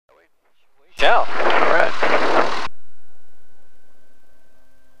Ciao. Alright.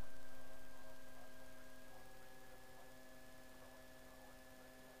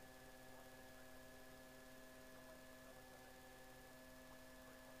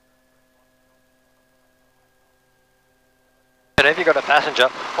 And if you've got a passenger,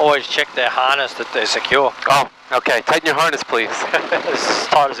 always check their harness that they're secure. Oh, okay. Tighten your harness, please. As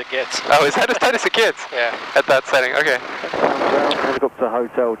tight as it gets. Oh, is that as tight as it gets? Yeah. At that setting, okay. Helicopter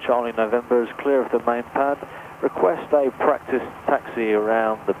Hotel Charlie November is clear of the main pad. Request a practice taxi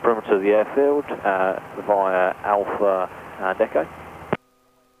around the perimeter of the airfield via Alpha and Echo.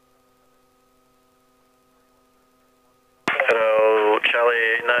 Hello,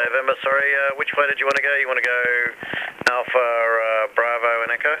 Charlie November, sorry, which way did you want to go? You want to go Alpha Bravo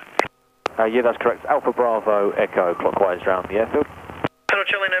and Echo? Yeah, that's correct. Alpha Bravo Echo, clockwise around the airfield. Hello,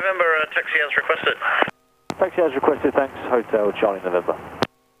 Charlie November, taxi as requested. Taxi as requested, thanks. Hotel Charlie November.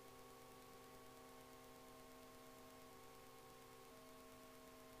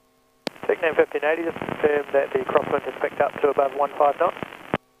 Takeoff 1580, just confirm that the crosswind is picked up to above 15 knots.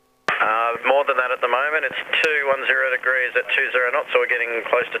 More than that at the moment, it's 210 degrees at 20 knots, so we're getting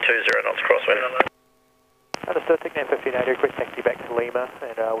close to 20 knots crosswind. Understood, Takeoff 1580, request taxi back to Lima,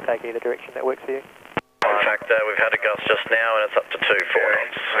 and we'll take either direction that works for you. In fact, we've had a gust just now, and it's up to 24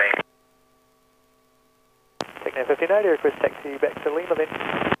 knots. Takeoff 1580, request taxi back to Lima then.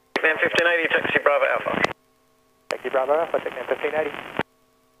 Takeoff 1580, taxi Bravo Alpha. Taxi Bravo Alpha, Takeoff 1580.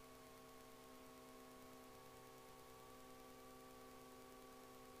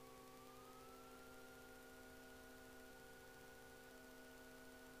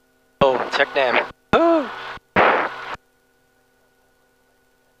 Oh, Technam. Oh.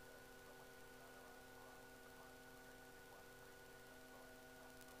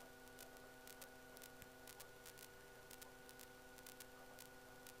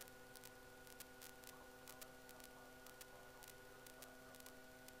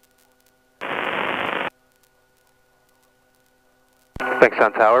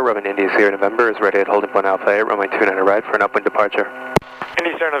 Bankstown Tower, Roman India Sierra November is ready at holding point Alpha 8, runway 29 right for an upwind departure.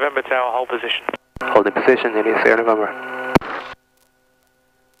 India Sierra November Tower, hold position. Holding position, India Sierra November.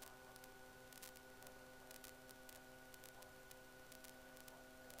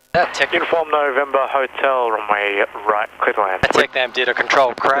 That Tech Uniform November Hotel, runway right, clear to land. That Technam did a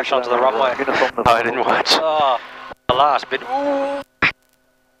controlled crash onto the runway. Oh, I didn't watch. Oh, the last bit. Ooh.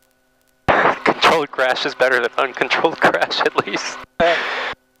 Controlled crash is better than uncontrolled crash, at least.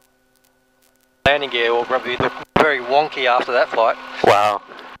 Landing gear will probably look very wonky after that flight. Wow.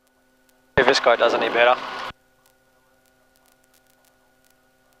 If this guy does any better.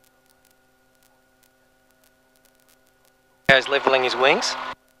 Guy's leveling his wings.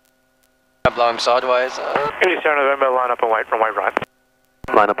 I blow him sideways. India Sierra November, line up and wait, runway right.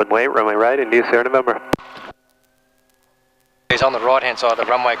 Line up and wait, runway right, India Sierra November. He's on the right hand side of the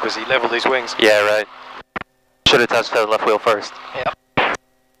runway because he leveled his wings. Yeah, right. Should have touched the left wheel first. Yep.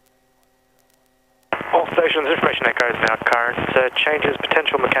 All stations, information echoes now current. Changes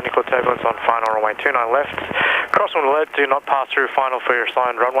potential mechanical turbulence on final runway 29 left. Crosswind alert, do not pass through final for your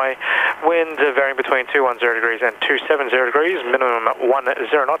assigned runway. Wind varying between 210 degrees and 270 degrees. Minimum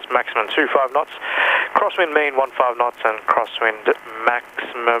 10 knots, maximum 25 knots. Crosswind mean 15 knots and crosswind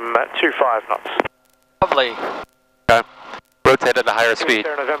maximum 25 knots. Lovely. Okay. Rotate at a higher speed.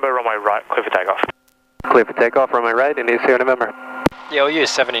 Sierra November, runway right, clear for takeoff. Clear for takeoff, runway right, India Sierra November. Yeah, we'll use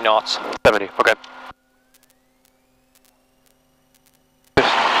 70 knots. 70, okay.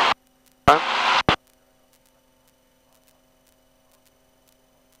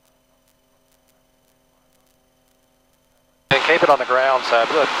 And keep it on the ground, so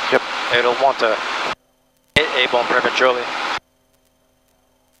Yep. it'll want to hit airborne prematurely.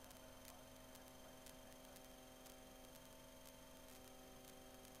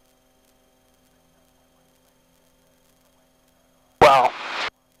 Wow.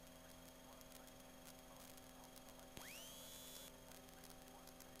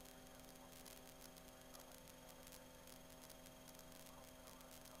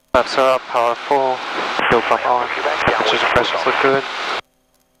 Flaps are up, powerful, fuel pump on, just pressures look good.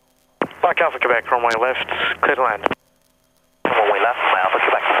 Back Alpha Quebec, runway left, clear to land. Runway left, Alpha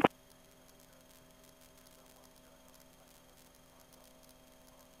Quebec.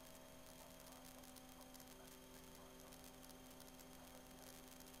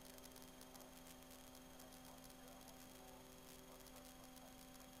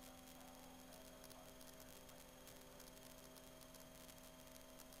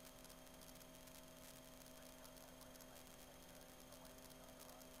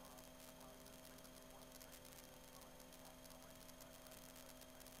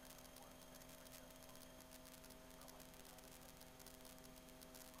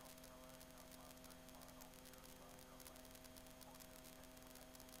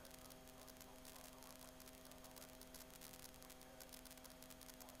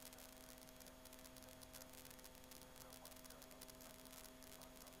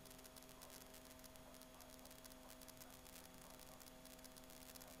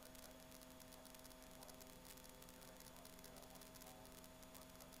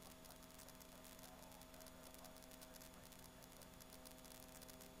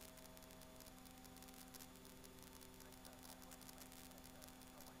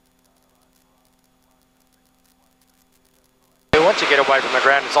 get away from the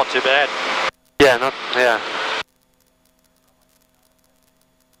ground, it's not too bad. Yeah.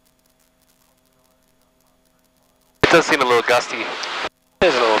 It does seem a little gusty. It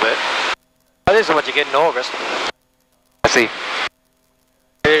is a little bit. But this is what you get in August. I see.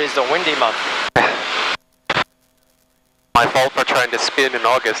 It is the windy month. My fault for trying to spin in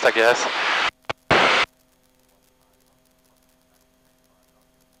August, I guess.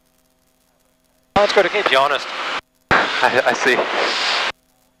 Oh, it's good to keep you honest. I see.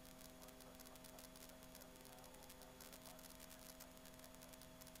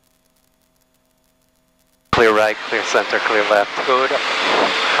 Clear right, clear center, clear left. Good.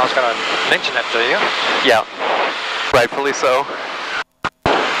 I was going to mention that to you. Yeah, rightfully so.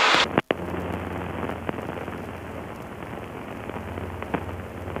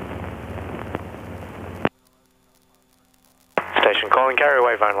 Station calling, carry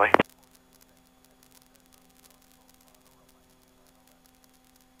wave only.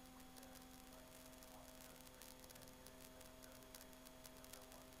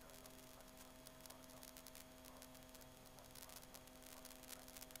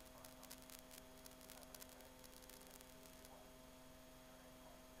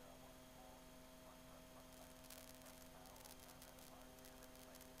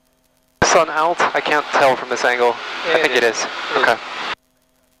 Is this on alt? I can't tell from this angle. Yeah, I think it is. Okay.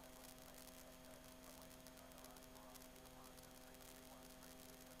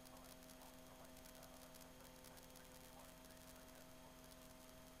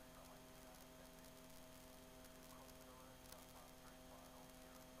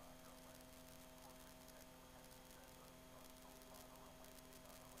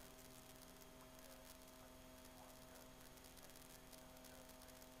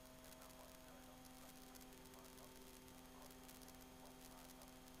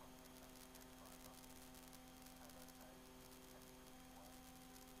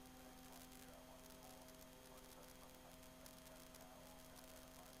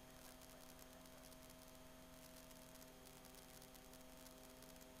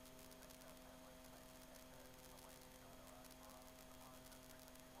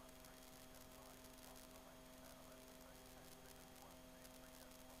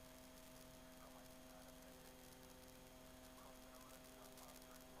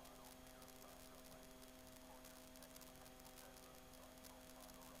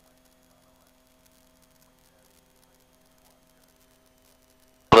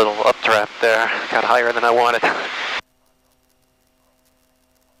 A little updraft there. Got higher than I wanted. Can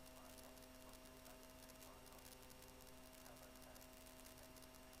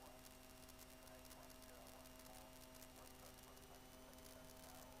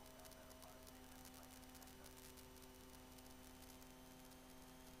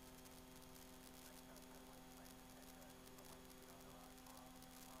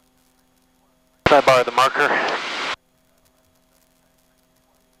I borrow the marker?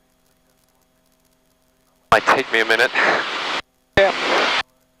 Might take me a minute. Yeah.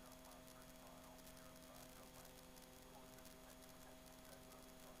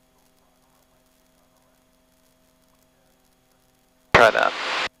 Try that.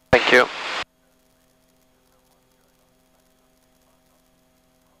 Thank you.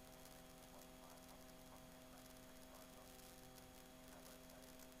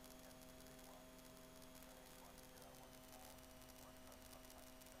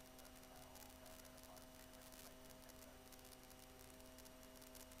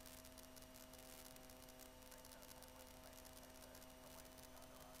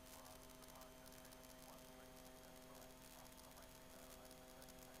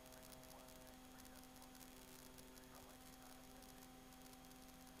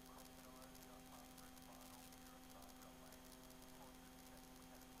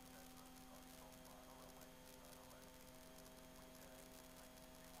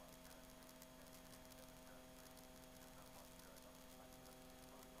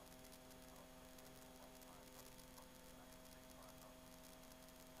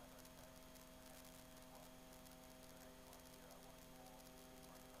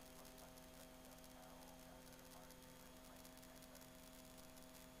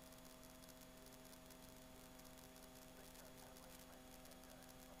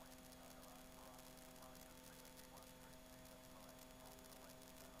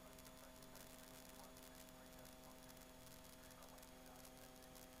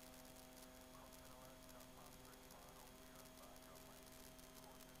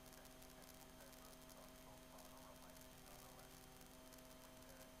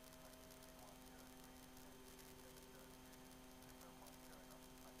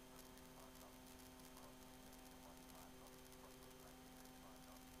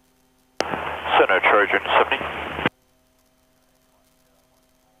 Center, Trojan 70.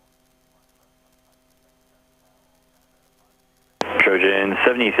 Trojan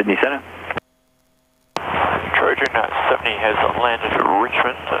 70, Sydney Center. Trojan 70 has landed at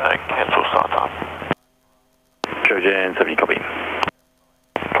Richmond, cancel start time. Trojan 70, copy.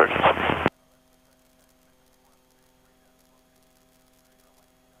 Trojan 70.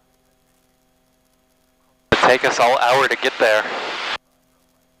 It'll take us all hour to get there.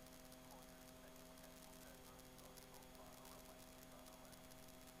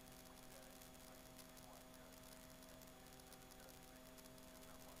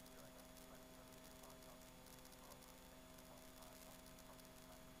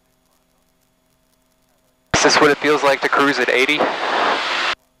 Is this what it feels like to cruise at 80?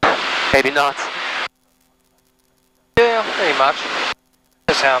 80 knots? Yeah, pretty much.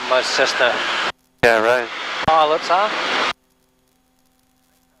 That's how most Cessna pilots are.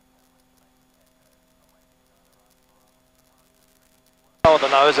 Oh, the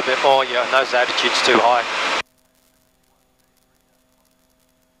nose a bit more, your nose altitude's too high.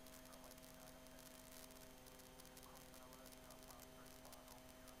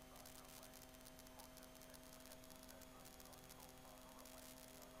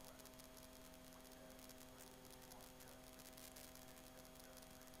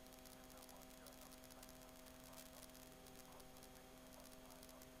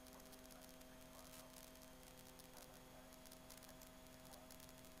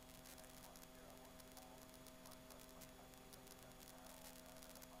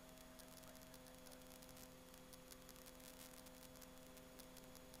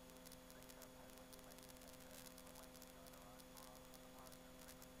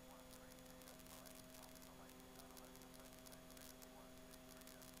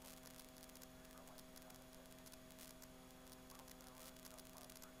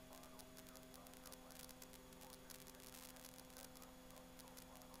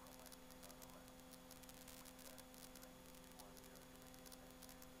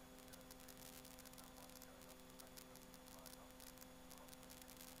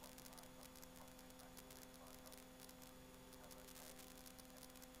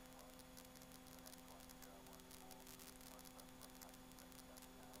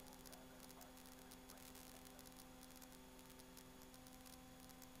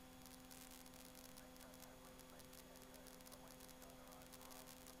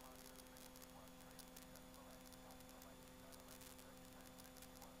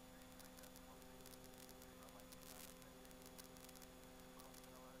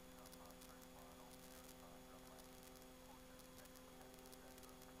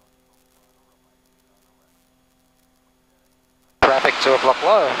 Traffic 2 o'clock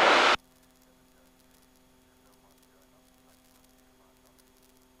low.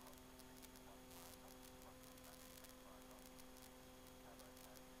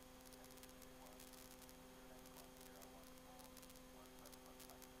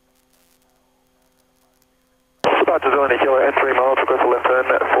 Start to Zulu Kilo at 3 miles, request a left turn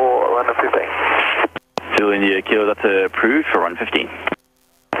for run 15. Zulu Kilo, that's approved for run 15.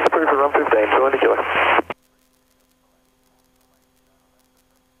 Approved for run 15, Zulu Kilo.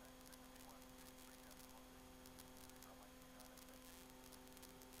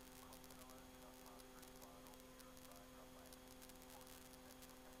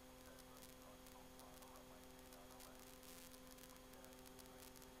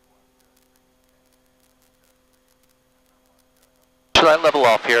 Should I level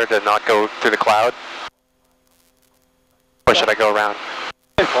off here to not go through the cloud? Or should I go around?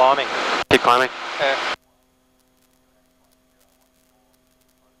 Keep climbing. Keep climbing? Yeah.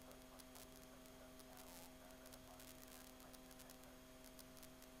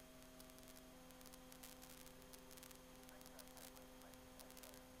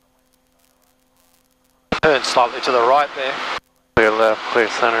 Turn slightly to the right there. Clear left, clear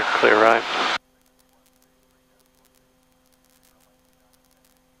center, clear right.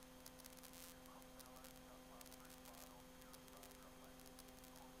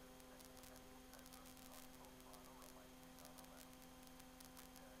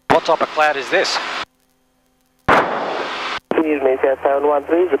 What type of cloud is this? Please make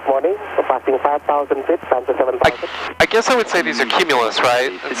 713, good morning. We're passing 5,000 feet, time to 7,000. I guess I would say these are cumulus,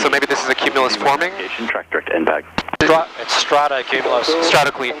 right? And so maybe this is a cumulus forming? Track direct impact. It's stratocumulus.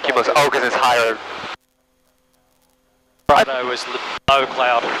 Stratocumulus. Oh, because it's higher. Strato is low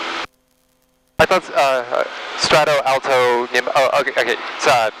cloud. I thought strato, alto, nim. Oh, okay.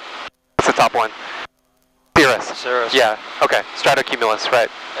 It's the top one. Cirrus. Cirrus. Yeah. Okay. Stratocumulus. Right.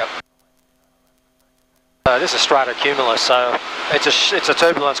 Yep. This is stratocumulus, so it's a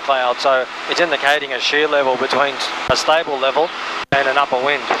turbulence cloud, so it's indicating a shear level between a stable level and an upper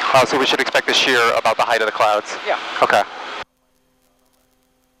wind. Oh, so we should expect a shear about the height of the clouds? Yeah. Okay.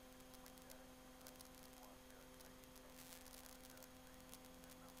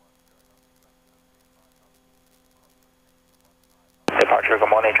 Departure, good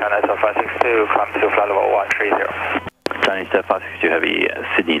morning, China 562, climb to flight level 130. Chinese 562 Heavy,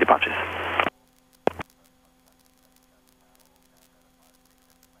 Sydney departures.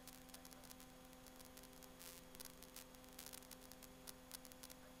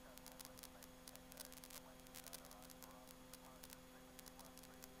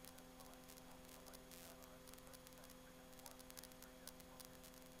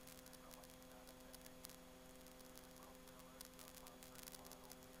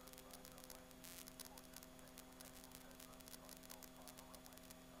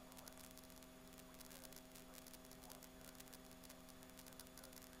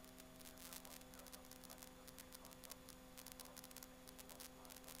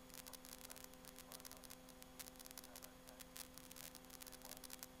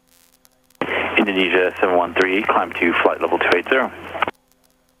 Indonesia 713, climb to flight level 280.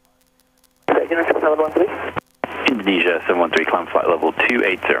 Indonesia 713, climb flight level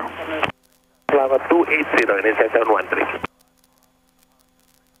 280. Level 280, Indonesia 713.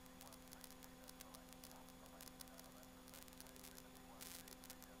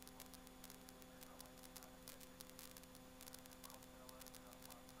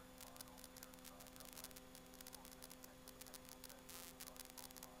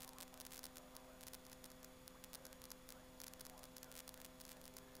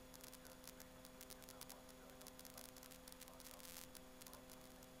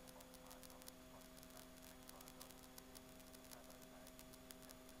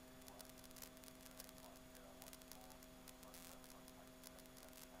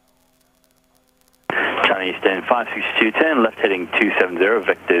 Chinese 56210, left heading 270,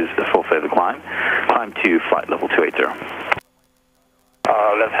 vectors for further climb. Climb to flight level 280.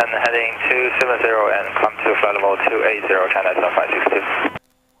 Left hand heading 270 and climb to flight level 280, China 562.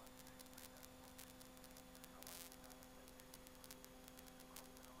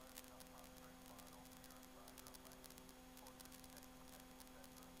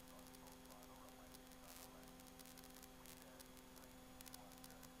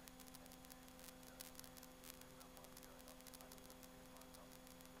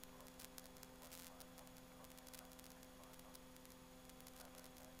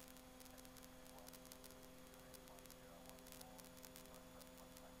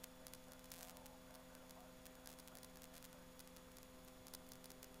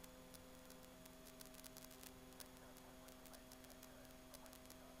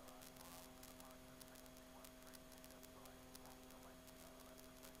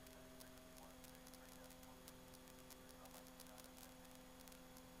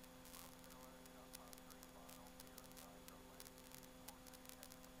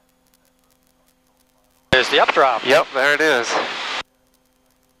 There's the updraft. Yep, there it is.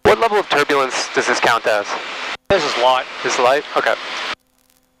 What level of turbulence does this count as? This is light. Is light? Okay.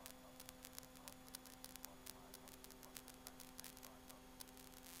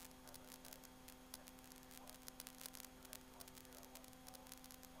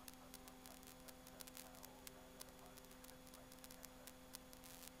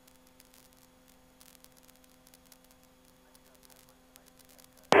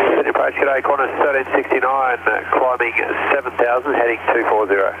 Approach today, corner 1369, climbing 7000, heading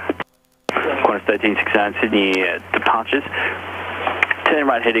 240. Corner 1369, Sydney departures. Turn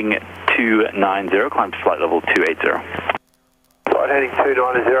right heading 290, climb to flight level 280. Flight heading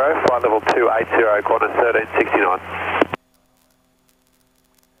 290, flight level 280, corner 1369.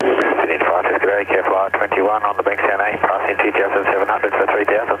 Sydney departures today, Flight 21 on the bank CNA, passing TTF 700 for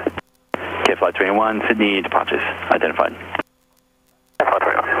 3000. Flight 21, Sydney departures, identified. Flight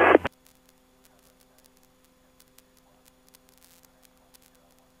 21.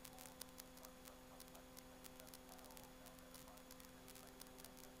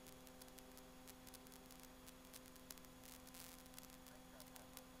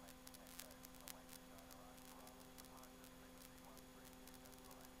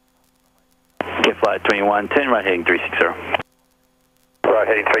 Flight 21, turn right heading 360. Right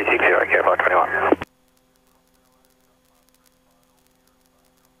heading 360, Flight 21.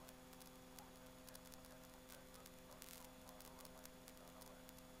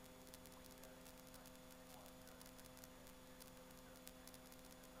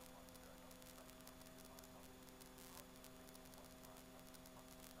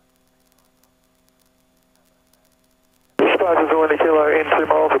 Departures are 1 kilo in 2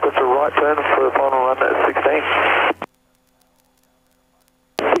 miles, we've got to right turn for the final run at 16.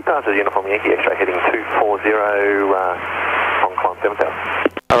 Departures Uniform Yankee X-ray heading 240 on climb 7000.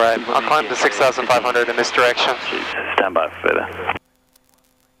 Alright, I'll climb to 6,500 in this direction. Stand by further.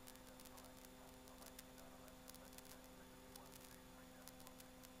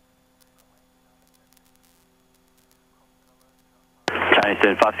 Chinese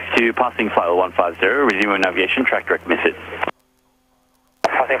 562, passing flight level 150, resuming navigation, track direct, miss it.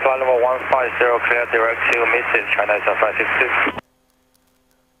 Passing flight level 150, clear direct to miss it, China 562.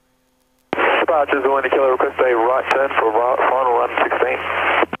 Departures 1 kilo, request a right turn for final run 16.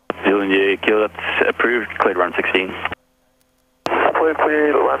 Zealand Kilo, that's approved, cleared run 16. Approved,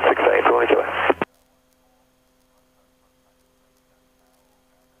 cleared run 16 for 1 kilo.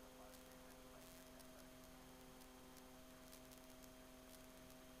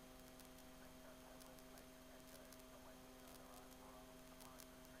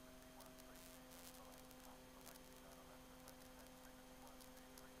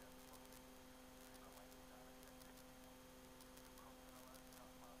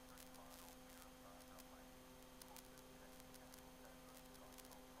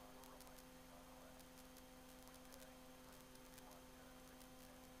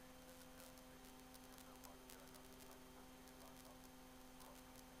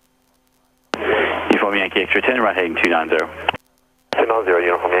 Uniform Yankee X-ray, turn right heading 290. 290,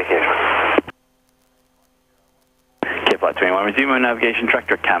 Uniform Yankee X-ray. Care flight 21, resuming navigation, track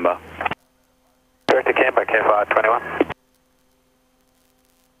direct camber. Direct to camber, care flight 21.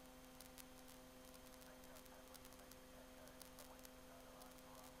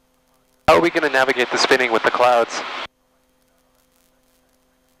 How are we going to navigate the spinning with the clouds?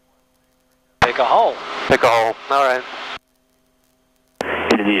 Pick a hole. Pick a hole. Alright.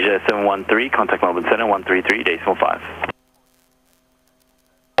 Indonesia 713, contact Melbourne Center 133, decimal 5.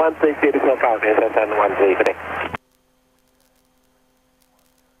 133, decimal 5, yes, that's 133.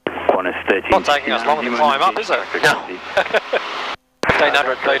 Qantas 13. Not taking us long to climb up, is it? No.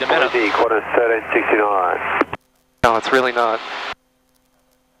 1500 feet a minute. Qantas 1369. No, it's really not.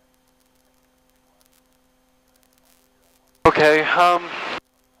 Okay,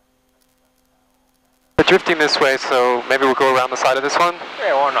 we're drifting this way, so maybe we'll go around the side of this one?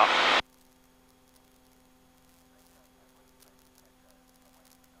 Yeah, why not?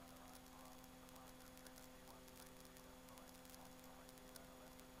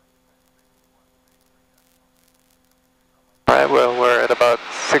 Alright, well, we're at about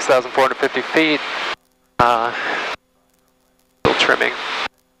 6,450 feet. Still trimming.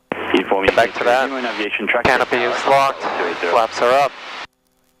 Get back to that. Canopy is locked. Flaps are up.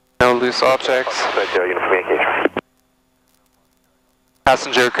 No loose objects.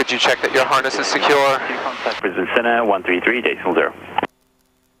 Passenger, could you check that your harness is secure? Contact Brisbane Center 133, decimal 0.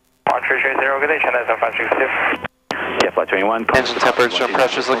 1330, good day, China 562. Yeah, flight 21. Engine temperature and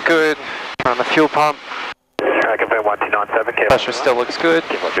pressures look good. Turn on the fuel pump. I confirm 1297, Pressure still looks good.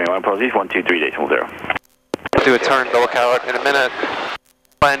 Yeah, flight 21, apologies, 123, decimal 0. We'll do a turn to look out in a minute.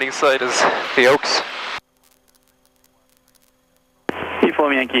 Landing site is the Oaks.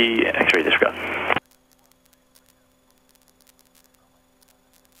 Uniform Yankee X-ray disregard.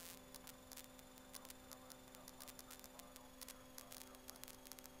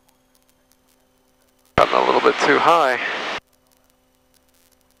 Gotten a little bit too high.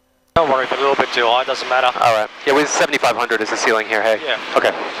 Don't worry if it's a little bit too high, doesn't matter. Alright. Yeah, we 7,500 is the ceiling here, hey? Yeah.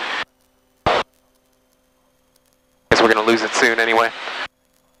 Okay. Guess we're gonna lose it soon anyway.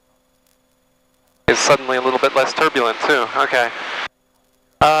 It's suddenly a little bit less turbulent too. Okay.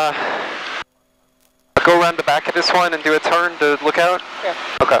 I'll go around the back of this one and do a turn to look out? Yeah.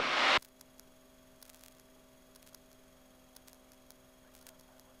 Okay.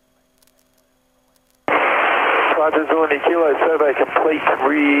 Roger, 20 kilo, survey complete,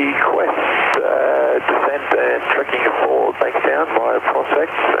 request descent and trekking for Bankstown via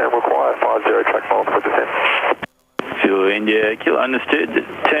Prospect and require 50 track miles for descent. Zulu India, Kilo understood.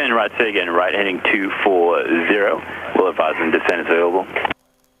 Turn right, say again, right heading 240. We'll advise when descent is available.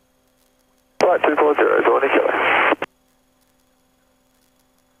 Right, 240, 20 kilo.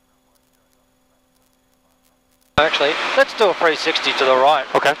 Actually, let's do a 360 to the right.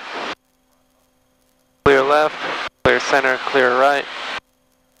 Okay. Clear left, clear center, clear right.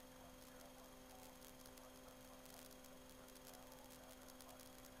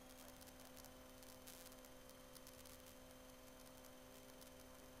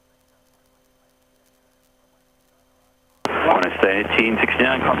 Qantas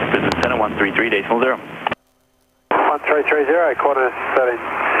 1869, contact Brisbane Center 133, decimal 0. 1330, Qantas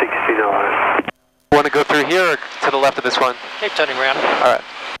 1369. 1 to go through here or to the left of this one? Keep turning around. Alright.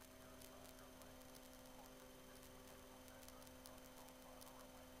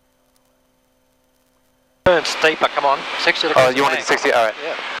 Turn steeper, come on. 60 degrees. Oh, you want to do 60? Alright.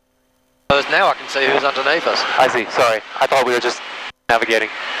 Yeah. So now I can see who's underneath us. I see, sorry. I thought we were just navigating.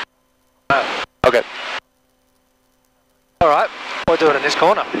 Oh. Okay. Alright, we'll do it in this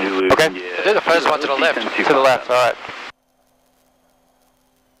corner. Okay. We'll do the first one to the left. To the left, alright.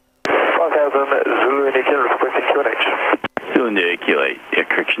 5000 Zulu India Kilo requesting QNH. Zulu India Kilo, yeah,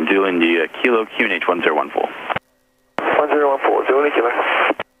 correction. Zulu India Kilo QNH 1014. 1014, Zulu India Kilo.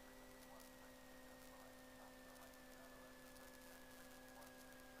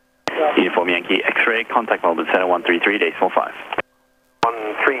 Uniform Yankee X-ray, contact Melbourne Center 133.5.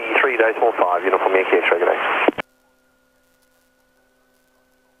 133.5, Uniform Yankee X-ray, good day.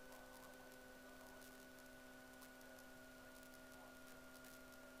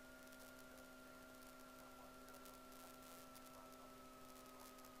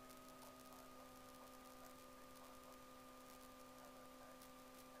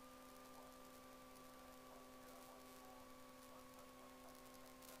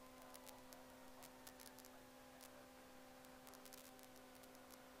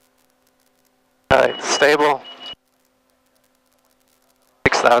 Alright, stable.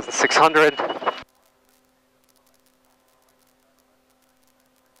 6,600.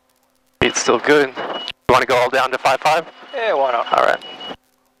 Speed's still good. You want to go all down to 5.5? Yeah, why not? Alright.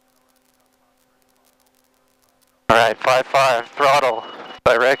 Alright, 5.5, throttle,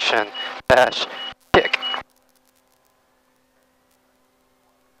 direction, dash, kick.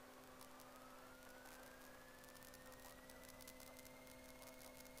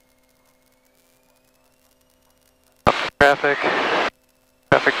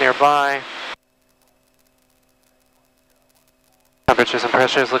 Traffic nearby. Temperatures and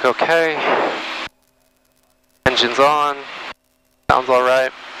pressures look okay. Engine's on. Sounds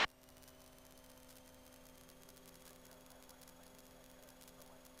alright.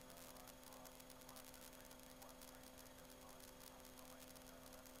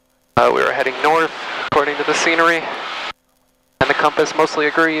 We were heading north according to the scenery, and the compass mostly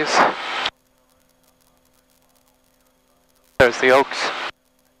agrees. There's the Oaks.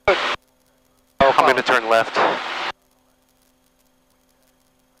 I'm going to turn left.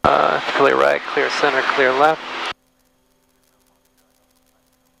 Clear right, clear center, clear left.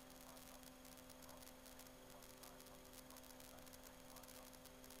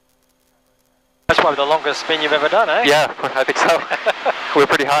 That's probably the longest spin you've ever done, eh? Yeah, I think so. We're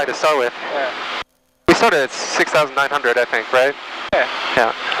pretty high to start with. Yeah. We started at 6,900, I think, right? Yeah.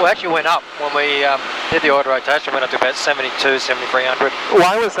 Yeah. We actually went up when we did the auto rotation, went up to about 72, 7,300.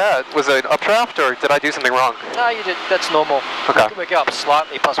 Why was that? Was it an updraft or did I do something wrong? No, you did, that's normal. Okay. We go up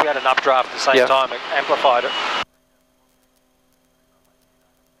slightly, plus we had an updraft at the same time, it amplified it.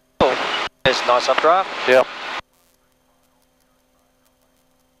 Cool. There's a nice updraft. Yep.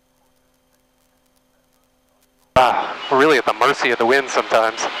 We're really at the mercy of the wind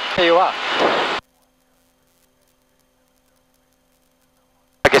sometimes. Here you are.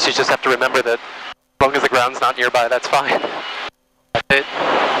 I guess you just have to remember that as long as the ground's not nearby, that's fine. That's it.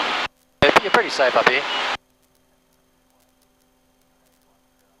 You're pretty safe up here.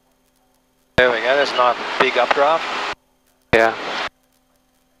 There we go, there's a nice big updraft. Yeah.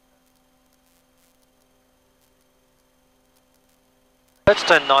 Let's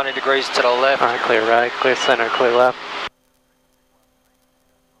turn 90 degrees to the left. Alright, clear right, clear center, clear left.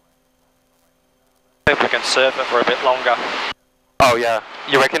 I think we can surf it for a bit longer. Oh yeah.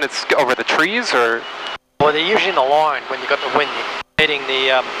 You reckon it's over the trees or? Well, they're usually in the line when you've got the wind hitting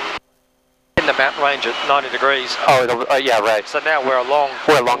the in the mountain range at 90 degrees. Oh, yeah, right. So now we're along.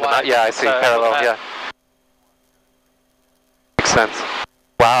 We're along the mountain, yeah, I see, parallel, yeah. Makes sense.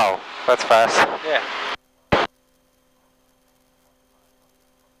 Wow, that's fast. Yeah.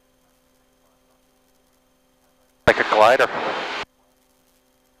 Like a glider.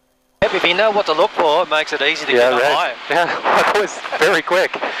 Yep, if you know what to look for, it makes it easy to get up higher. Yeah, that was very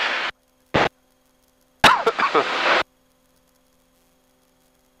quick.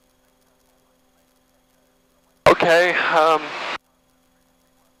 Okay,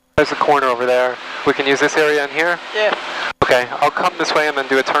 there's a corner over there. We can use this area in here? Yeah. Okay, I'll come this way and then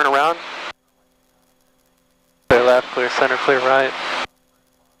do a turnaround. Clear left, clear center, clear right.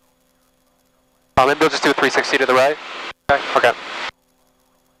 Maybe we'll just do a 360 to the right. Okay. Okay.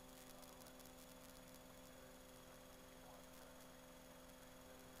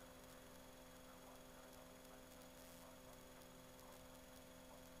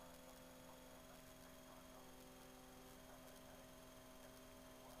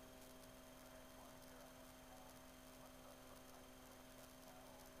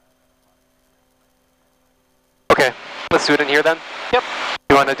 let's do it in here then? Yep.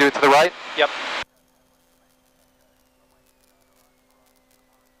 You want to do it to the right? Yep.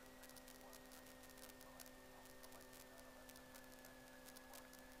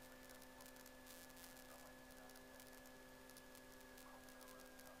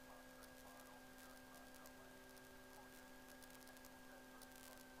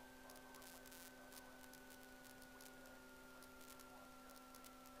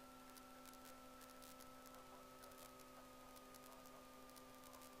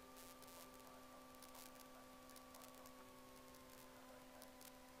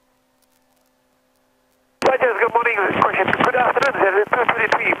 Good morning, good afternoon,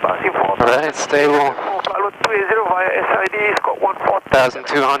 223, passing for. Alright, stable. Pilot 20 via SID, Scott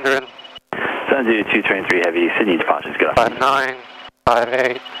 1,200. 70223 heavy, Sydney departures, good afternoon. 59,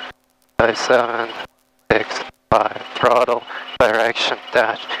 58, 57, 6, 5, throttle, direction,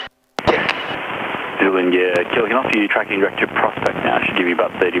 dash, kick. Zulu India, Kilo can offer you tracking direct to Prospect now, should give you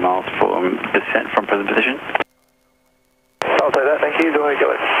about 30 miles for descent from present position. I'll take that, thank you, Zulu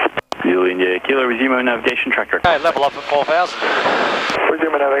Kilo. Zulu India, Kilo, resume our navigation tracker. Okay, level up at 4,000.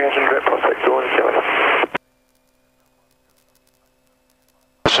 Resume navigation, direct Prospect, Zulu Kilo.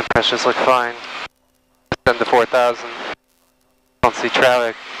 Ocean pressures look fine. Descend to 4,000. Don't see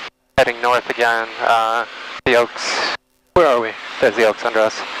traffic. Heading north again. The Oaks. Where are we? There's the Oaks under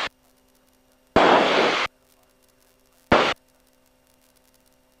us.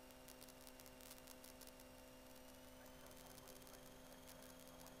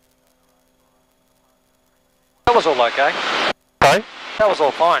 That was all okay. Sorry? That was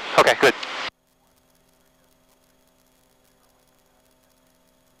all fine. Okay, good.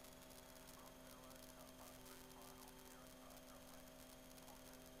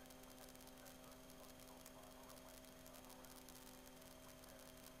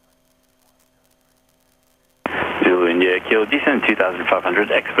 Zulu India, Kilo, descend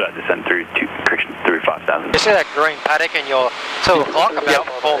 2,500, expedite descent through 5,000. You see that green paddock in your 2 o'clock, about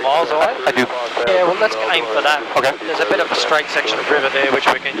 4 miles away? I do. Yeah, well let's aim for that. Okay. There's a bit of a straight section of river there which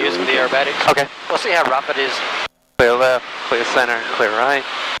we can use for the aerobatics. Okay. We'll see how rough it is. Clear left, clear center, clear right.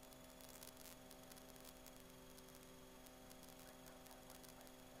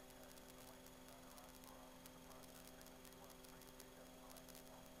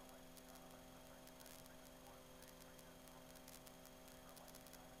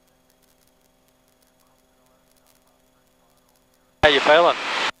 How you feeling?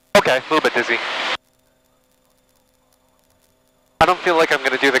 Okay, a little bit dizzy. I don't feel like I'm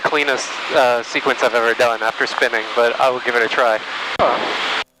going to do the cleanest sequence I've ever done after spinning, but I will give it a try.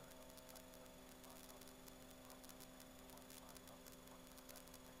 Oh.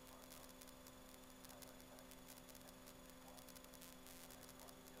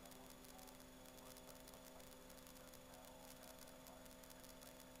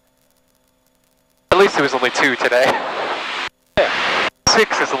 At least it was only 2 today. Yeah.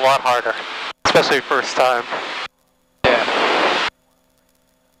 6 is a lot harder, especially first time. Yeah.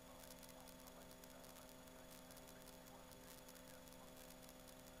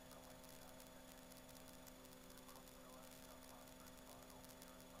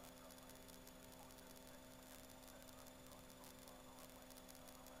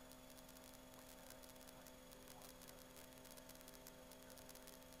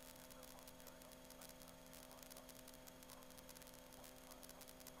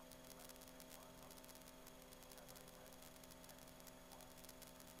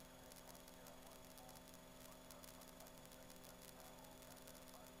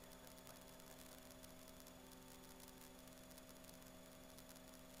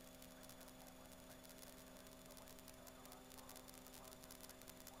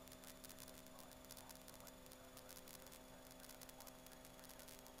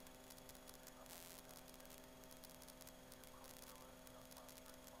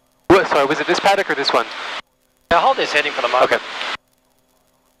 Sorry, was it this paddock or this one? Now hold this heading for the moment. Okay.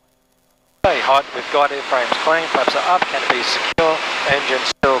 Okay, height, we've got airframes clean, flaps are up, canopy secure, engine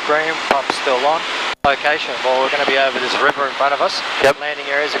still green, pump still on. Location, well we're going to be over this river in front of us. Yep. Landing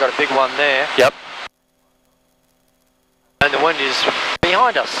areas, we've got a big one there. Yep. And the wind is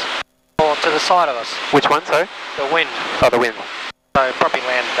behind us, or to the side of us. Which one, sorry? The wind. Oh, the wind. So probably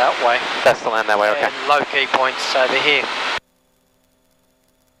land that way. That's the land that way, okay. And low key points over here.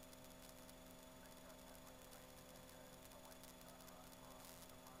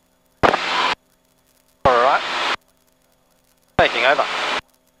 Alright. Taking over.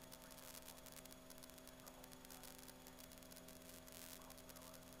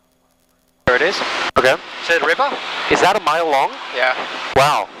 There it is. Okay. See the river? Is that a mile long? Yeah.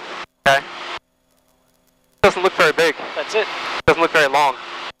 Wow. Okay. Doesn't look very big. That's it. Doesn't look very long.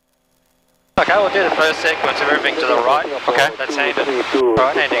 Okay, we'll do the first sequence of everything to the right. Okay. That's handed.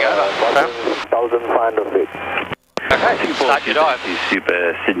 Right, handing over. Okay. 1,500 feet. Okay, start your dive.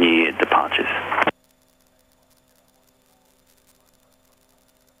 Super Sydney departures.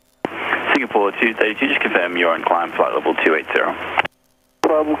 Singapore 232, just confirm you're on climb flight level 280.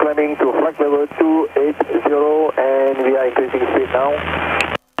 From climbing to flight level 280 and we are increasing speed now.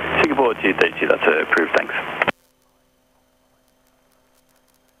 Singapore 232, that's approved, thanks.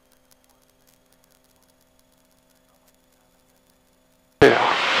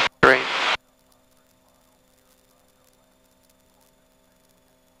 Yeah. Great.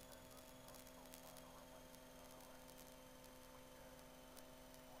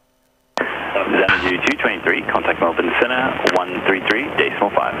 Xanadu 223, contact Melbourne Centre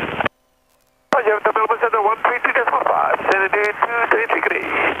 133.5. Roger, the Melbourne Centre 133.5, Xanadu 223 good day.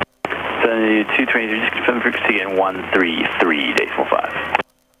 Xanadu 223, just confirm frequency again 133.5.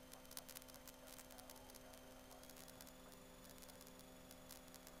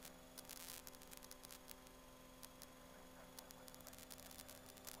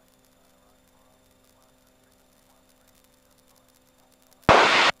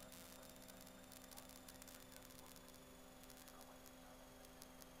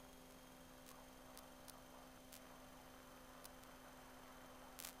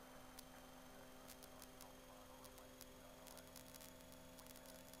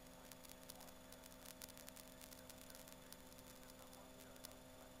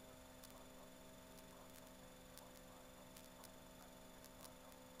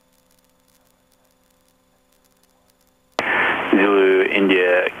 Zulu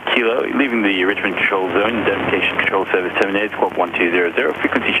India Kilo, leaving the Richmond Control Zone, Identification Control Service terminated, squawk 1200,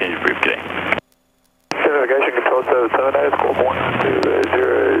 frequency change approved today. Identification Control Service terminated, squawk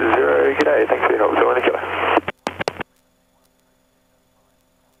 1200, good day, thanks for your help, Zulu India Kilo.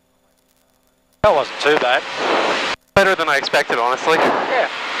 That wasn't too bad. Better than I expected, honestly. Yeah.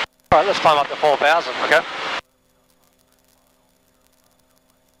 Alright, let's climb up to 4,000. Okay.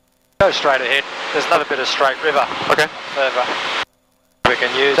 Go straight ahead. There's another bit of straight river. Okay. Further. We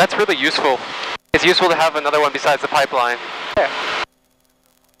can use. That's really useful. It's useful to have another one besides the pipeline. Yeah.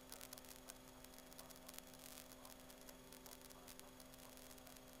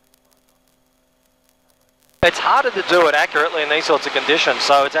 It's harder to do it accurately in these sorts of conditions,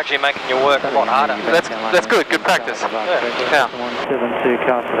 so it's actually making your work a lot harder. That's good. Good practice. Yeah.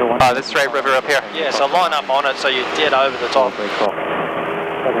 This straight river up here. Yeah, so line up on it so you get over the top. In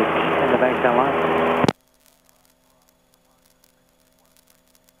the back down line.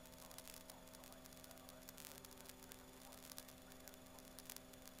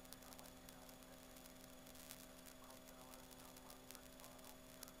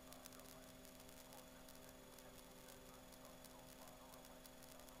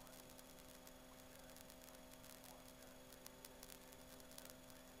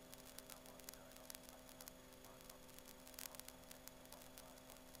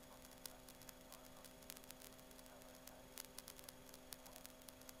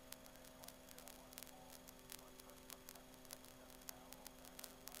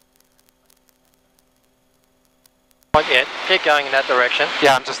 Not yet. Keep going in that direction.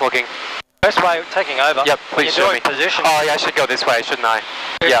 Yeah, I'm just looking. Best way of taking over. Yep, please show When me. you're doing position. Oh, yeah, I should go this way, shouldn't I?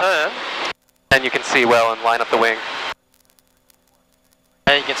 Yeah. Turn. Then you can see well and line up the wing.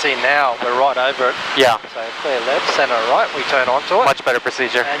 And you can see now we're right over it. Yeah. So clear left, centre right. We turn onto it. Much better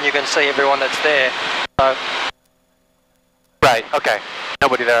procedure. And you can see everyone that's there. So, Right, okay.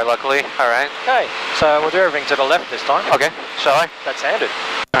 Nobody there, luckily. Alright. okay. So we'll do everything to the left this time. Okay, shall I? That's handed.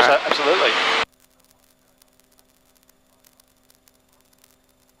 All So, right. absolutely.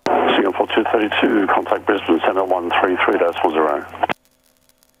 Singapore 232, contact Brisbane Centre 133.0.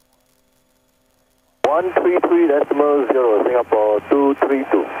 133.0, Singapore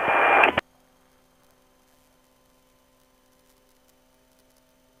 232.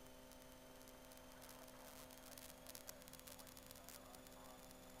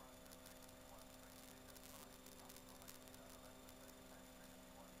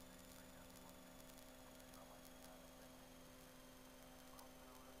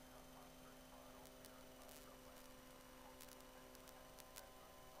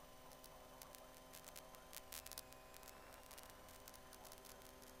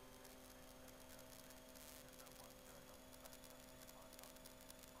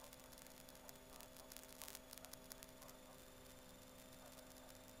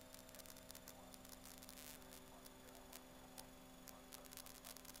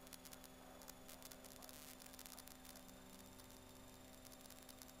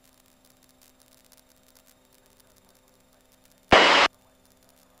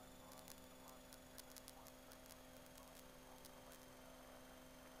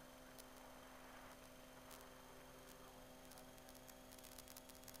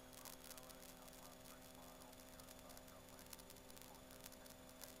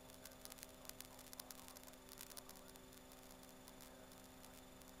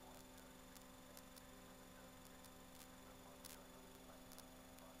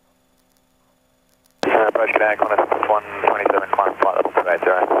 approach, good day, Qantas 127, climb flight level 280.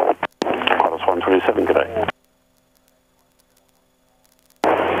 Qantas 127, good day.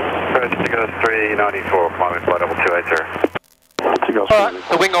 Approach Tigos 394, climbing flight level 280. Alright,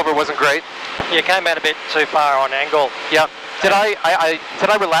 the wingover wasn't great. You came out a bit too far on angle. Yep. Did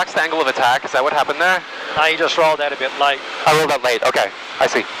I relax the angle of attack? Is that what happened there? No, you just rolled out a bit late. I rolled out late, okay. I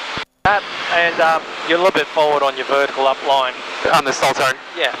see. That, and you're a little bit forward on your vertical up line. On the stall turn?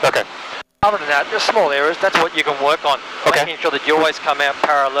 Yeah. Okay. Other than that, just small errors, that's what you can work on. Okay. Making sure that you always come out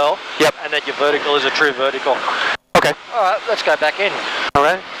parallel. Yep. And that your vertical is a true vertical. Okay. Alright, let's go back in.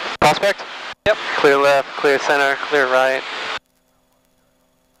 Alright. Prospect? Yep. Clear left, clear center, clear right.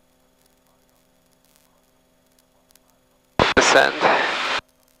 Descend.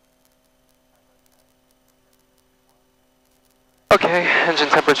 Okay, engine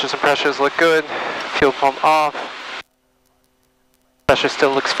temperatures and pressures look good. Fuel pump off. Pressure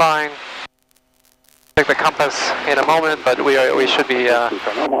still looks fine. Check the compass in a moment, but we should be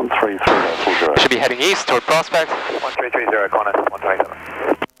heading east toward Prospect. 1330, Qantas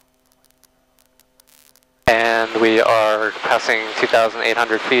 127. And we are passing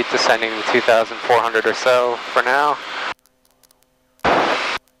 2,800 feet, descending to 2,400 or so for now.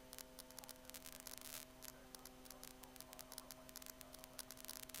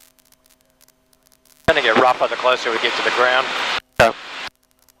 It's going to get rougher the closer we get to the ground. Yeah.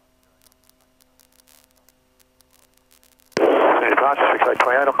 Departure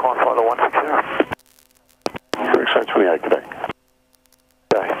 6828, I'll climb flight level 160. 6828, good day.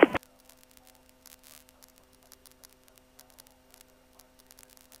 Okay.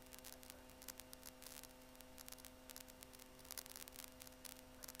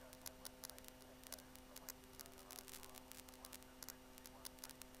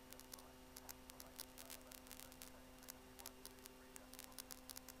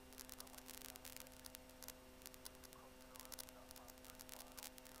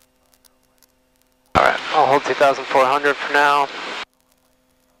 I'll hold 2,400 for now.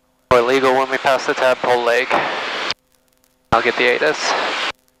 We're legal when we pass the Tadpole Lake. I'll get the ATIS.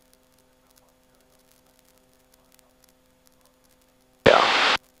 Yeah.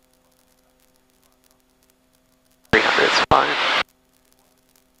 300 is fine.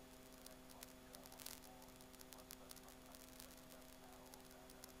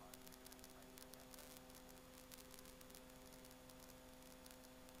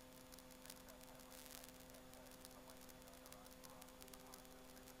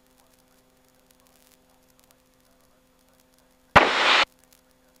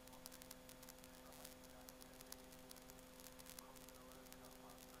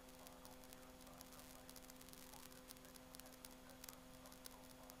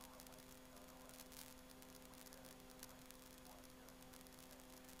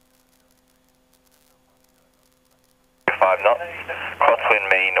 Knots, crosswind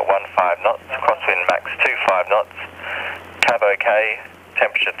mean 15 knots, crosswind max 25 knots, cab OK,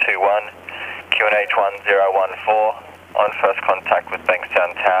 temperature 21, QNH 1014, on first contact with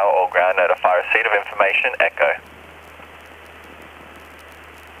Bankstown Tower or ground, notify receipt of information, Echo.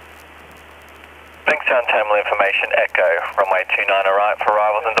 Bankstown Terminal information, Echo, runway 29 right for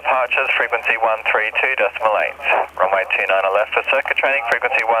arrivals and departures, frequency 132.8, runway 29 left for circuit training,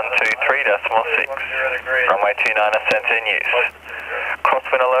 frequency 123.6, runway 29 ascent in use.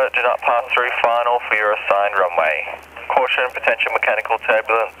 Crosswind alert, do not pass through final for your assigned runway. Caution, potential mechanical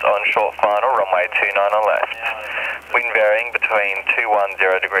turbulence on short final, runway 29 on left. Wind varying between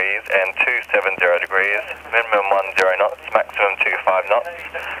 210 degrees and 270 degrees, minimum 10 knots, maximum 25 knots.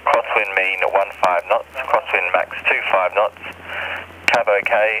 Crosswind mean 15 knots, crosswind max 25 knots. Cab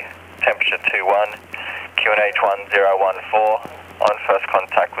OK, temperature 21, QNH 1014, on first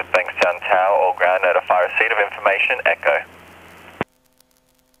contact with Bankstown Tower or ground, notify receipt of information, Echo.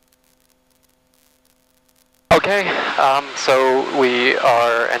 Okay, so we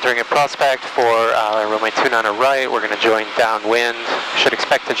are entering a prospect for runway 29 right. We're going to join downwind. Should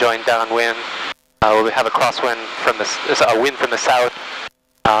expect to join downwind. We'll have a crosswind from a wind from the south.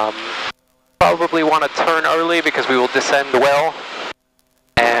 Probably want to turn early because we will descend well,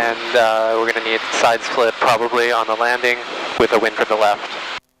 and we're going to need side split probably on the landing with a wind from the left.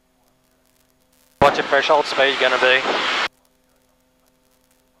 What's your threshold speed going to be?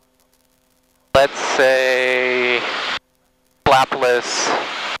 Let's say flapless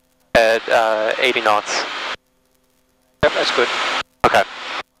at 80 knots. Yep, that's good. Okay.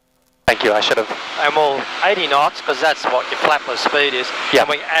 Thank you, I should have. And well, 80 knots, because that's what your flapless speed is. Yeah. And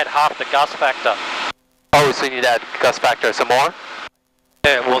we add half the gust factor. Oh, so you need to add gust factor some more?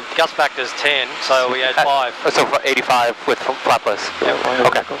 Yeah, well, gust factor is 10, so we add 5. So for 85 with flapless? Yeah.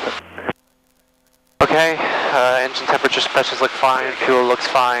 Okay. Okay, Purchase pressures look fine, fuel looks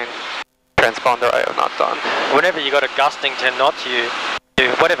fine, transponder IO not done. Whenever you got a gusting 10 knots, you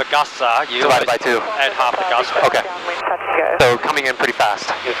whatever gusts are, you Divided by 2. add half the gust. Okay. So coming in pretty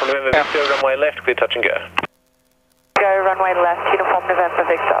fast. Uniform November Victor, runway left, clear touch and go. Go runway left, Uniform November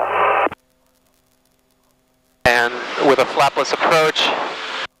Victor. And with a flapless approach,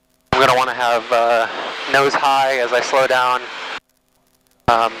 I'm going to want to have nose high as I slow down,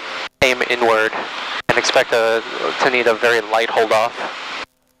 aim inward, and expect to need a very light hold off.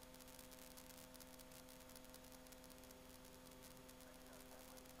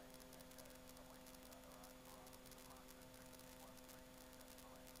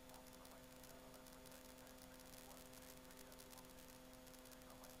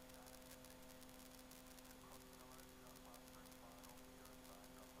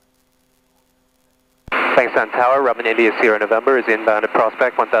 Thanks, Sun Tower. Robin India Sierra November is inbound at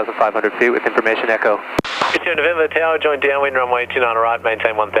Prospect, 1,500 feet with information echo. Sierra November Tower, joint downwind, runway 29 right,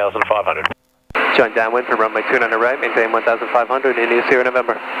 maintain 1,500. Joint downwind from runway 29 right, maintain 1,500, India Sierra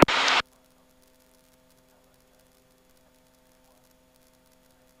November.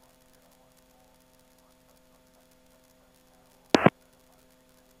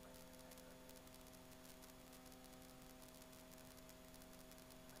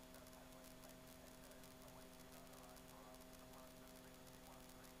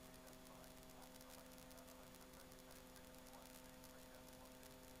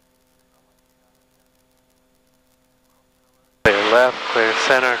 Clear left, clear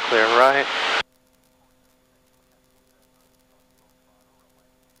center, clear right.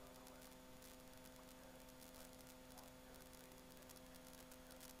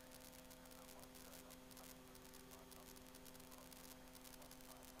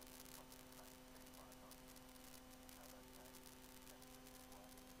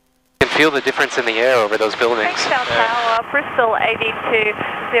 You can feel the difference in the air over those buildings. South Tower, Bristol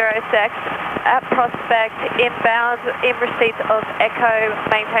 8206 at Prospect, inbound, in receipt of echo,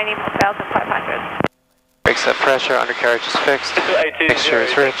 maintaining 1,500. Brake set pressure, undercarriage is fixed, mixture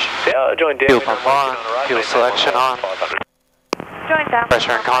is rich, fuel pump on, fuel selection on, Join down.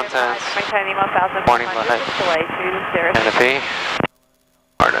 pressure and contents, Maintaining 1,500. warning light, Bristol 8206. canopy,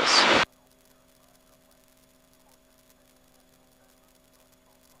 harness.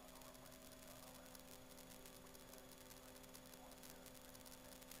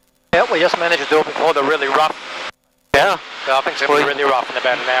 Yeah, we just managed to do it before the really rough. Yeah. I think it's going to be really rough in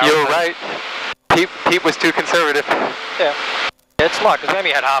about an hour. You're right. Pete was too conservative. Yeah. It's smart because we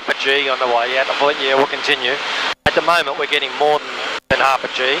only had half a G on the way out. I thought, yeah, we'll continue. At the moment, we're getting more than half a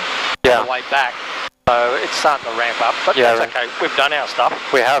G on the way back. So it's starting to ramp up, but that's okay. We've done our stuff.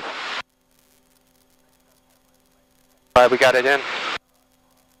 We have. All right, we got it in.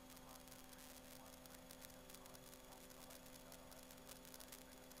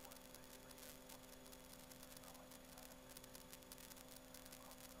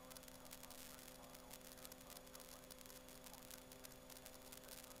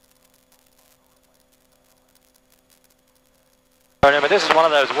 Remember, this is one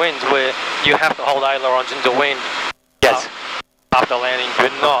of those winds where you have to hold ailerons into wind. Yes. After landing, do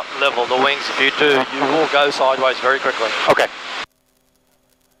not level the wings. If you do, you will go sideways very quickly. Okay.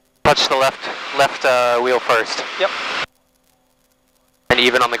 Touch the left wheel first. Yep. And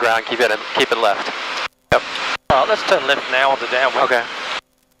even on the ground, keep it left. Yep. Alright, let's turn left now onto downwind. Okay.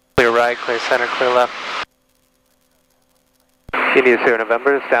 Clear right, clear center, clear left. India Sierra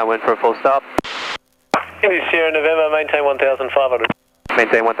November is downwind for a full stop. India Sierra November, maintain 1,500.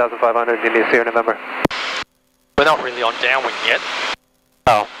 Maintain 1,500, India Sierra November. We're not really on downwind yet.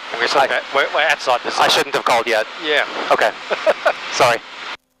 Oh. We're outside the zone. I shouldn't have called yet. Yeah. Okay. Sorry.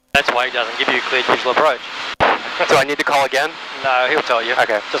 That's why he doesn't give you a clear visual approach. Do I need to call again? No, he'll tell you.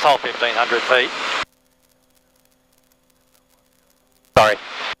 Okay. Just hold 1,500 feet. Sorry.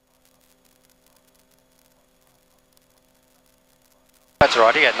 That's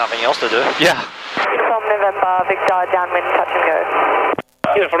right, he had nothing else to do. Yeah. Uniform November, Victor, downwind, touch and go.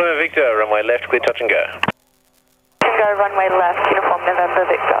 Uniform November Victor, runway left, clear touch and go. Touch and go, runway left, Uniform November,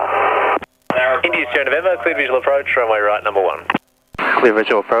 Victor. India Sierra November, clear visual approach, runway right, number 1. Clear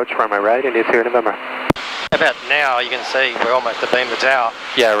visual approach, runway right, India Sierra November. About now, you can see we're almost to beam the tower.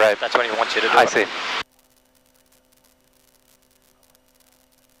 Yeah, right. That's when he wants you to do I it. see.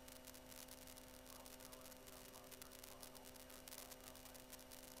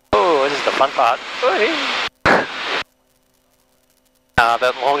 Oh, this is the fun part.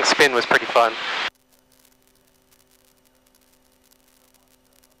 That long spin was pretty fun.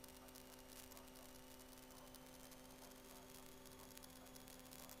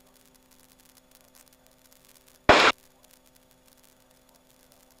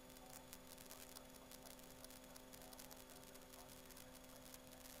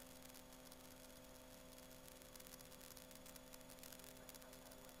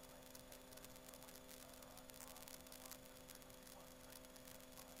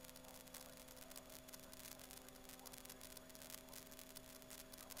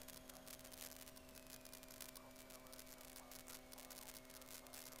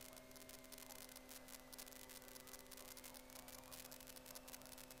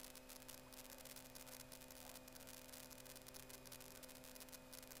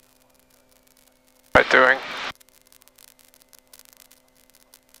 doing.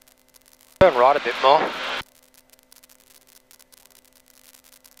 Turn right a bit more.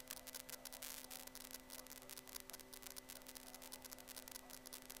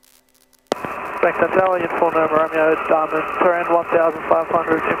 Bank Hotel, uniform number Romeo, Diamond, terrain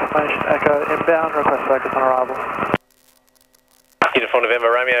 1500, information echo, inbound, request focus on arrival. Uniform November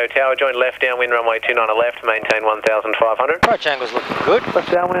Romeo Tower, join left downwind runway 29 left, maintain 1500. Approach angle's looking good.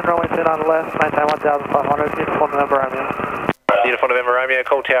 Left downwind, runway 29 left, maintain 1500, uniform November Romeo. Uniform November Romeo,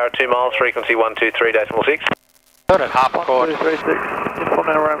 call tower 2 miles, frequency 123.6. Got it, half a chord. 236, uniform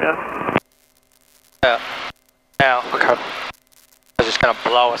November Romeo. Yeah. Now, okay. It's just going to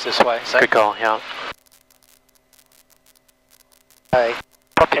blow us this way. So. Good call, yeah. Hey,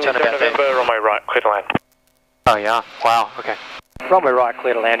 probably turn about there. November, runway right, clear to land. Oh yeah, wow, okay. Runway right,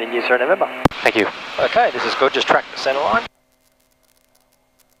 clear to land in user November. Thank you. Okay, this is good, just track the centre line.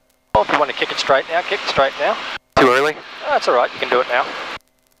 Well, if you want to kick it straight now, kick it straight now. Too early? That's alright, you can do it now.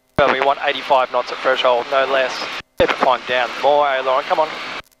 Well, we want 85 knots at threshold, no less. Keep it flying down. More aileron, come on.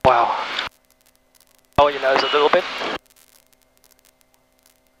 Wow. Lower your nose a little bit.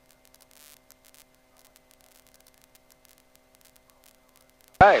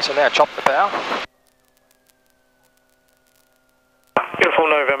 Okay, so now chop the bow. Uniform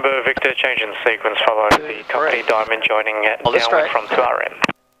November, Victor, change in sequence, follow the company Diamond joining at downwind from 2RM.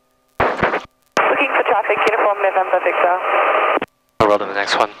 Looking for traffic, uniform November, Victor. I'll roll to the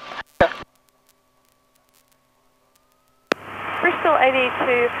next one. Bristol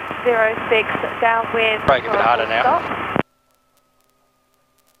 8206, downwind. Brake a bit harder now.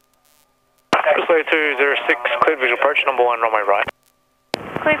 Bristol 8206, cleared visual approach, number 1, runway right.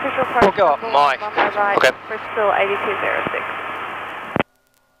 Clear visual approach. We'll go up Mike. Right, okay. Bristol 8206.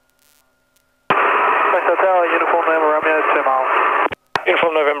 Bank Hotel, uniform November Romeo, 2 miles.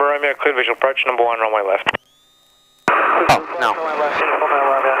 Uniform November Romeo, cleared visual approach, number 1, runway left. Oh, no. Runway left, uniform November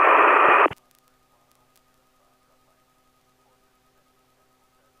Romeo.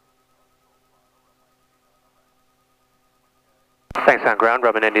 Thanks on ground,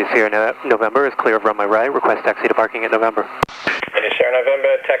 Robin India Sierra November is clear of runway right. Request taxi to parking at November. India Sierra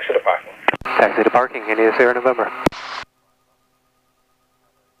November, taxi to parking. Taxi to parking, India Sierra November.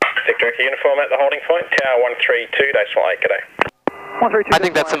 Victor Echo uniform at the holding point, tower 132.8, good day. I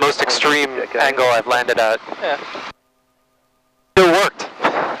think that's the most extreme angle I've landed at. Yeah. It worked.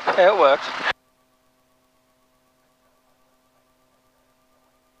 Yeah, it worked.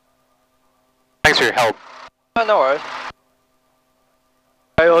 Thanks for your help. Oh, no worries.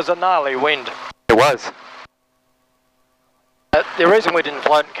 It was a gnarly wind. It was. The reason we didn't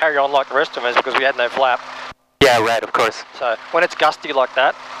float and carry on like the rest of them is because we had no flap. Yeah, right, of course. So when it's gusty like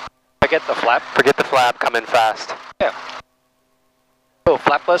that, forget the flap. Forget the flap, come in fast. Yeah. Cool,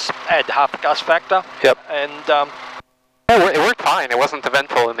 flapless, add half the gust factor. Yep. And Yeah, it worked fine. It wasn't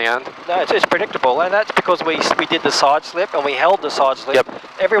eventful in the end. no, it's predictable, and that's because we did the side slip and we held the side slip. Yep.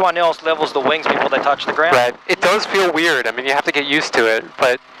 Everyone else levels the wings before they touch the ground. Right. It does feel weird. I mean, you have to get used to it,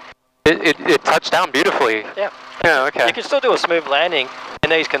 but it touched down beautifully. Yeah. Yeah, okay. You can still do a smooth landing in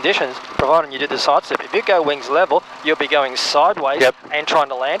these conditions, providing you did the side slip. If you go wings level, you'll be going sideways and trying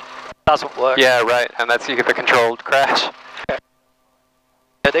to land. Doesn't work. Yeah, right. And that's you get the controlled crash. Yeah,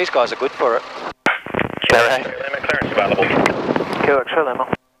 these guys are good for it. All right. Lima clearance available. Kilo X-ray Lima.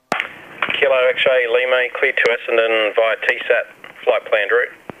 Kilo X-ray Lima, clear to Essendon via TSAT flight planned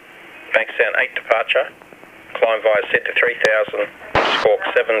route. Bankstown 8 departure. Climb via SID to 3000, squawk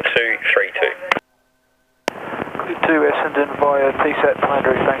 7232. To Essendon via TSAT planned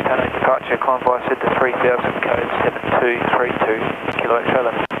route, Bankstown 8 departure, climb via SID to 3000, code 7232, Kilo X-ray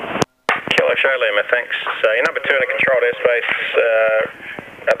Lima. Kilo X-ray Lima, thanks. You're number 2 in a controlled airspace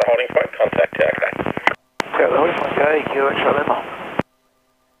at the holding point, contact tower, okay. Okay, the holding point, okay, Kilo X-ray Lima.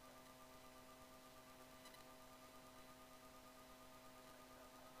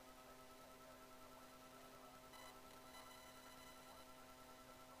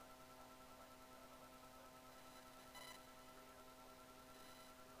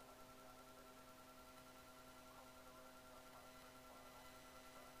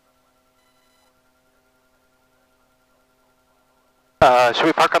 Should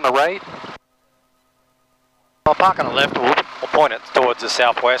we park on the right? I'll park on the left, we'll point it towards the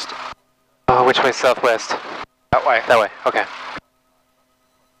southwest. Which way southwest? That way. That way, okay.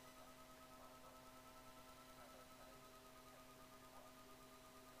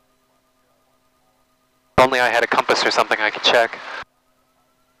 If only I had a compass or something I could check.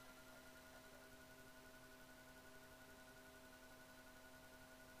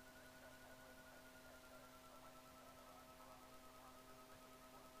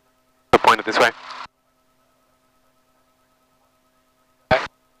 Pointed this way.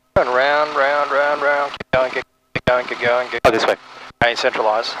 Turn round, round, round, round. Keep going, keep going, keep going. Keep going. Oh, this way. Main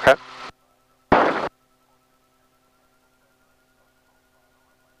centralise. Okay.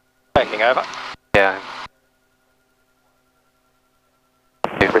 Taking over. Yeah.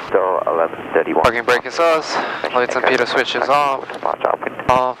 Bristol 1131. Parking brake is us. Lights and Peter switches off.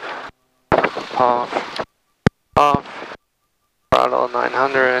 Off. Off. Off. Throttle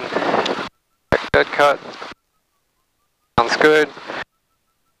 900. Good cut. Sounds good.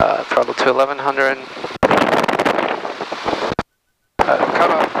 Throttle to 1100.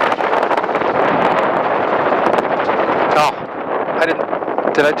 Cut off. Oh, I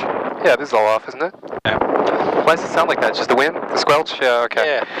didn't. Did I? Yeah, this is all off, isn't it? Yeah. Why does it sound like that? Just the wind? The squelch? Yeah, okay.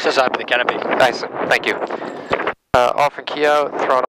 Yeah, it says open the canopy. Nice, thank you. Off and key out, throttle.